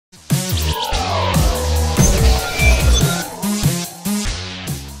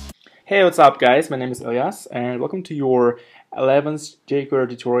Hey, what's up guys? My name is Ilyas and welcome to your 11th jQuery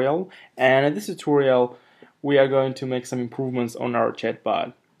tutorial. And in this tutorial we are going to make some improvements on our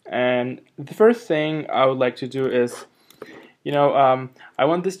chatbot. And the first thing I would like to do is, I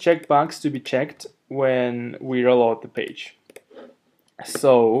want this checkbox to be checked when we reload the page.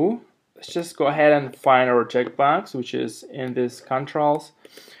 So let's just go ahead and find our checkbox, which is in this controls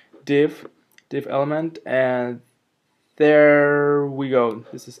div element, and there we go.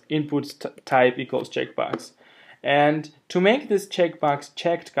 This is input type equals checkbox. And to make this checkbox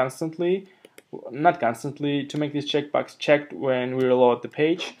checked constantly, not constantly, to make this checkbox checked when we reload the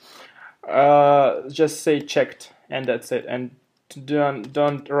page, just say checked and that's it. And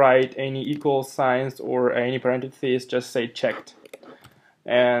don't write any equal signs or any parentheses, just say checked.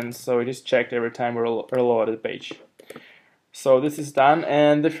 And so it is checked every time we reload the page. So this is done,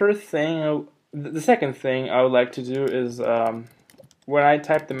 and the second thing I would like to do is when I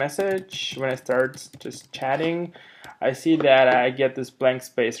type the message, when I start just chatting, I see that I get this blank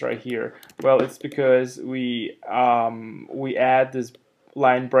space right here. Well, it's because we add this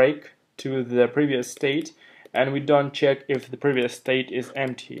line break to the previous state, and we don't check if the previous state is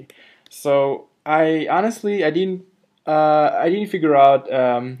empty. So I didn't figure out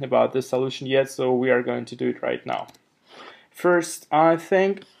about this solution yet, so we are going to do it right now. First, I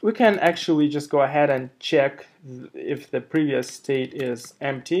think we can actually just go ahead and check if the previous state is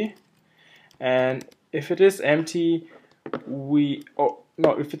empty, and if it is empty,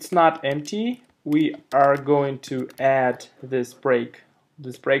 if it's not empty, we are going to add this break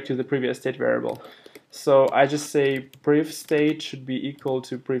to the previous state variable. So I just say prev state should be equal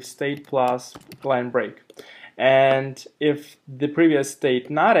to prev state plus line break, and if the previous state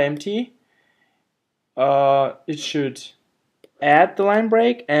not empty, it should add the line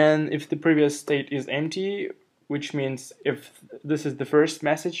break, and if the previous state is empty, which means if this is the first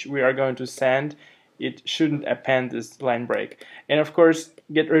message we are going to send, it shouldn't append this line break. And of course,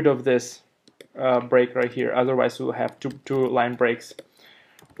 get rid of this break right here, otherwise we'll have two line breaks.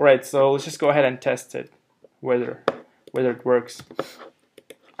 Right, so let's just go ahead and test it, whether it works.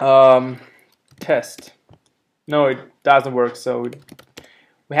 Test. No, it doesn't work, so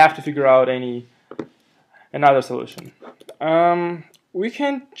we have to figure out another solution. We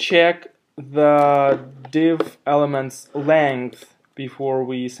can check the div element's length before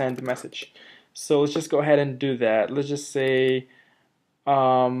we send the message. So let's just go ahead and do that. Let's just say,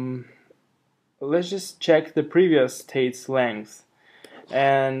 let's just check the previous state's length.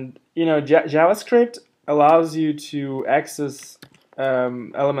 And JavaScript allows you to access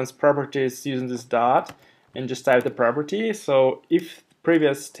elements properties using this dot and just type the property. So if the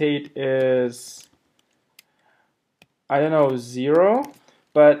previous state is, I don't know, 0,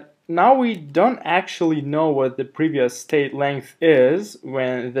 but now we don't actually know what the previous state length is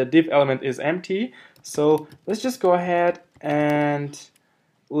when the div element is empty. So let's just go ahead and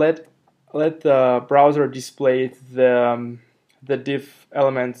let the browser display the div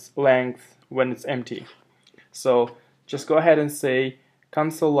element's length when it's empty. So just go ahead and say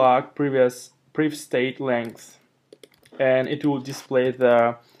console log prev state length, and it will display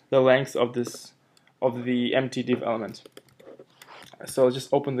the length of the empty div element. So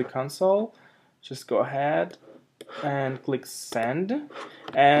just open the console, just go ahead and click send,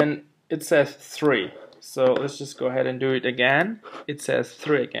 and it says 3. So let's just go ahead and do it again. It says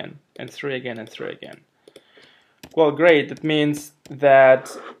 3 again, and 3 again, and 3 again. Well, great. That means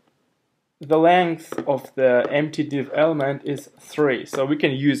that the length of the empty div element is 3, so we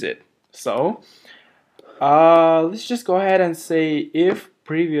can use it. So let's just go ahead and say if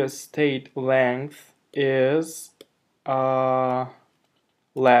previous state length is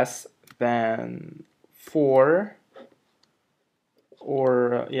less than 4,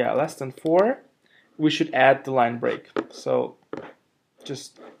 or less than 4, we should add the line break. So let's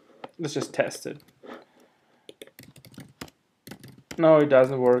just test it. No, it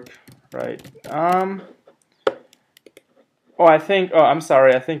doesn't work. Right. I'm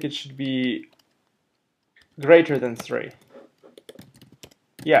sorry, I think it should be greater than 3.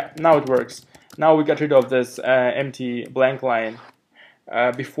 Yeah, now it works. Now we got rid of this empty blank line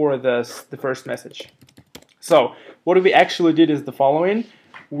before the first message. So what we actually did is the following: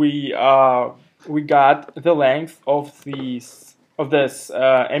 we got the length of this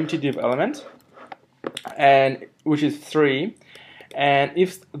empty div element, and which is 3. And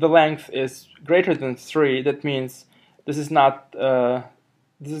if the length is greater than 3, that means this is not the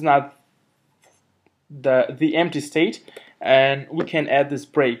empty state, and we can add this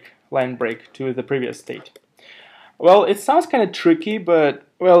line break to the previous state. Well, it sounds kind of tricky, but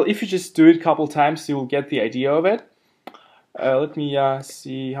well, if you just do it a couple times, you will get the idea of it. Let me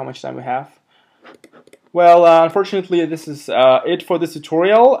see how much time we have. Well, unfortunately, this is it for this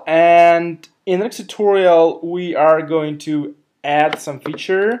tutorial, and in the next tutorial we are going to add some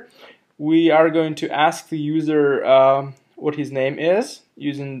feature. We are going to ask the user what his name is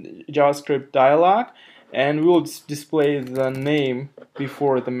using JavaScript dialog, and we will display the name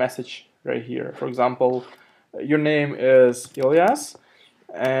before the message right here. For example, your name is Ilyas,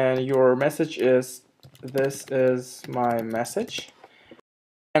 and your message is "This is my message."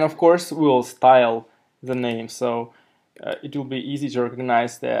 And of course, we will style the name, so it will be easy to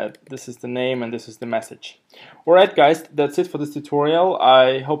recognize that this is the name and this is the message. Alright guys, that's it for this tutorial.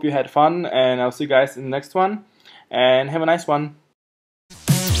 I hope you had fun, and I'll see you guys in the next one, and have a nice one.